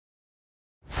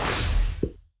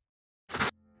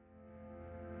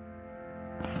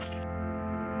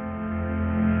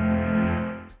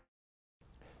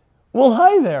Well,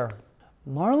 hi there!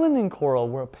 Marlin and Coral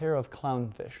were a pair of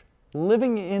clownfish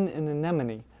living in an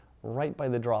anemone right by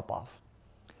the drop-off.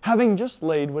 Having just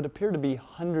laid what appeared to be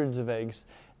hundreds of eggs,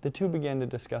 the two began to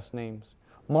discuss names.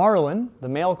 Marlin, the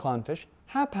male clownfish,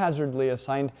 haphazardly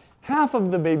assigned half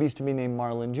of the babies to be named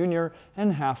Marlin Jr.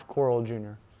 and half Coral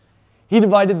Jr. He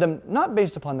divided them not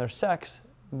based upon their sex,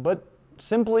 but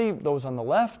simply those on the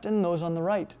left and those on the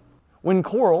right. When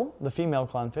Coral, the female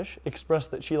clownfish,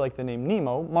 expressed that she liked the name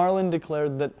Nemo, Marlin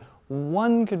declared that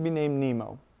one could be named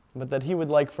Nemo, but that he would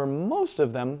like for most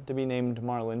of them to be named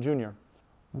Marlin Jr.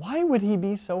 Why would he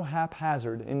be so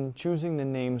haphazard in choosing the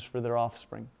names for their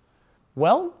offspring?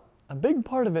 Well, a big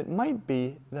part of it might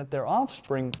be that their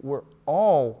offspring were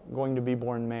all going to be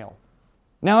born male.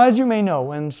 Now, as you may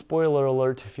know, and spoiler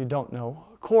alert if you don't know,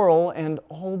 Coral and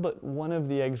all but one of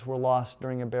the eggs were lost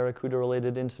during a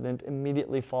barracuda-related incident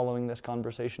immediately following this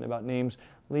conversation about names,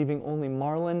 leaving only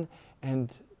Marlin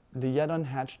and the yet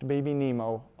unhatched baby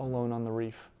Nemo alone on the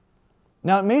reef.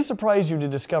 Now, it may surprise you to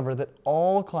discover that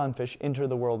all clownfish enter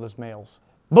the world as males.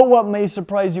 But what may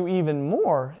surprise you even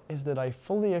more is that I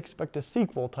fully expect a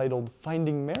sequel titled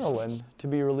Finding Marlin to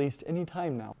be released any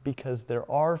time now, because there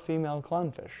are female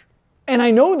clownfish. And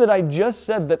I know that I just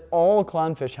said that all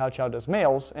clownfish hatch out as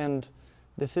males, and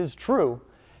this is true.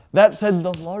 That said,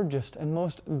 the largest and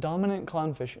most dominant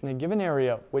clownfish in a given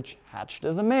area, which hatched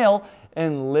as a male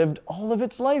and lived all of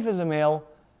its life as a male,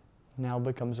 now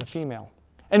becomes a female.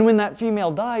 And when that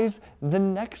female dies, the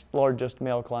next largest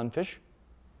male clownfish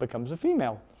becomes a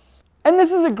female. And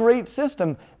this is a great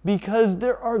system because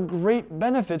there are great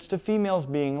benefits to females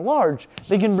being large.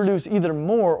 They can produce either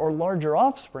more or larger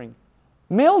offspring.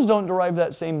 Males don't derive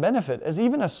that same benefit, as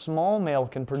even a small male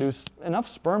can produce enough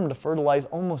sperm to fertilize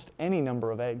almost any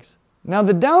number of eggs. Now,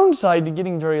 the downside to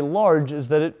getting very large is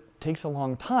that it takes a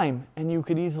long time, and you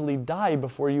could easily die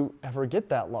before you ever get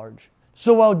that large.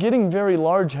 So while getting very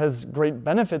large has great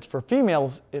benefits for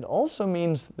females, it also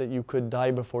means that you could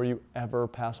die before you ever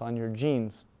pass on your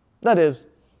genes. That is,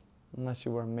 unless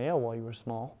you were a male while you were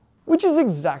small, which is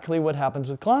exactly what happens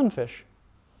with clownfish.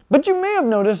 But you may have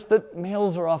noticed that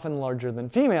males are often larger than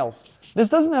females. This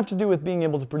doesn't have to do with being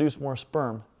able to produce more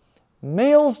sperm.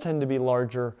 Males tend to be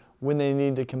larger when they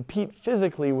need to compete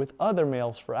physically with other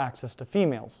males for access to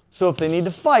females. So if they need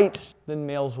to fight, then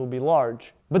males will be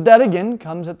large. But that again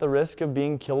comes at the risk of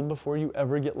being killed before you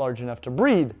ever get large enough to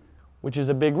breed, which is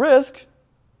a big risk,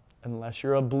 unless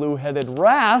you're a blue-headed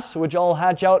wrasse, which all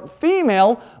hatch out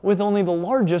female, with only the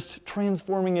largest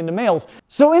transforming into males.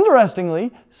 So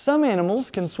interestingly, some animals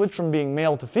can switch from being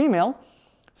male to female,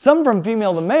 some from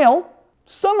female to male,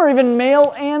 some are even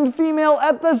male and female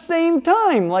at the same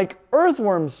time, like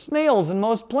earthworms, snails, and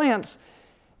most plants.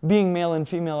 Being male and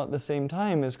female at the same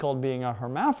time is called being a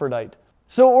hermaphrodite.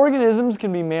 So organisms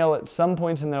can be male at some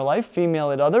points in their life,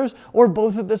 female at others, or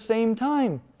both at the same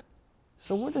time.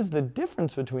 So what is the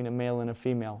difference between a male and a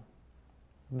female?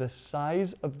 The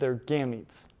size of their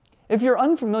gametes. If you're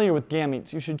unfamiliar with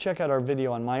gametes, you should check out our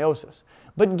video on meiosis.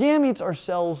 But gametes are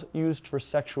cells used for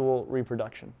sexual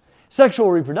reproduction.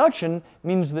 Sexual reproduction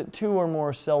means that two or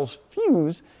more cells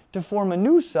fuse to form a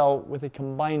new cell with a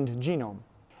combined genome.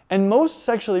 And most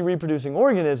sexually reproducing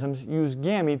organisms use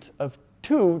gametes of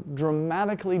two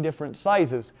dramatically different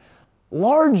sizes.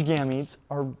 Large gametes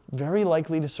are very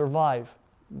likely to survive,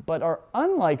 but are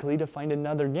unlikely to find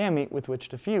another gamete with which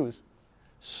to fuse.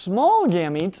 Small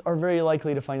gametes are very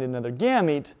likely to find another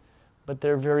gamete, but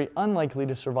they're very unlikely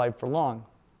to survive for long.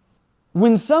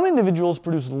 When some individuals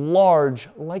produce large,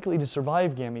 likely to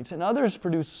survive gametes, and others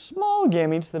produce small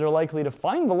gametes that are likely to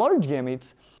find the large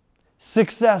gametes,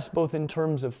 success both in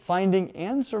terms of finding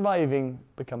and surviving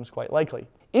becomes quite likely.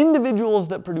 Individuals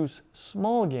that produce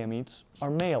small gametes are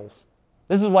males.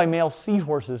 This is why male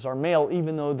seahorses are male,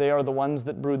 even though they are the ones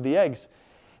that brood the eggs.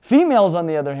 Females, on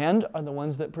the other hand, are the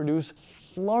ones that produce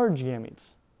large gametes.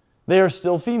 They are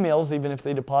still females, even if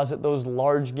they deposit those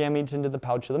large gametes into the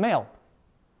pouch of the male.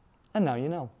 And now you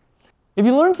know. If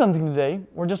you learned something today,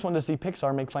 or just want to see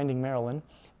Pixar make Finding Marlin,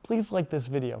 please like this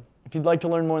video. If you'd like to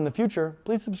learn more in the future,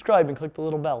 please subscribe and click the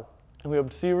little bell. And we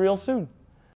hope to see you real soon.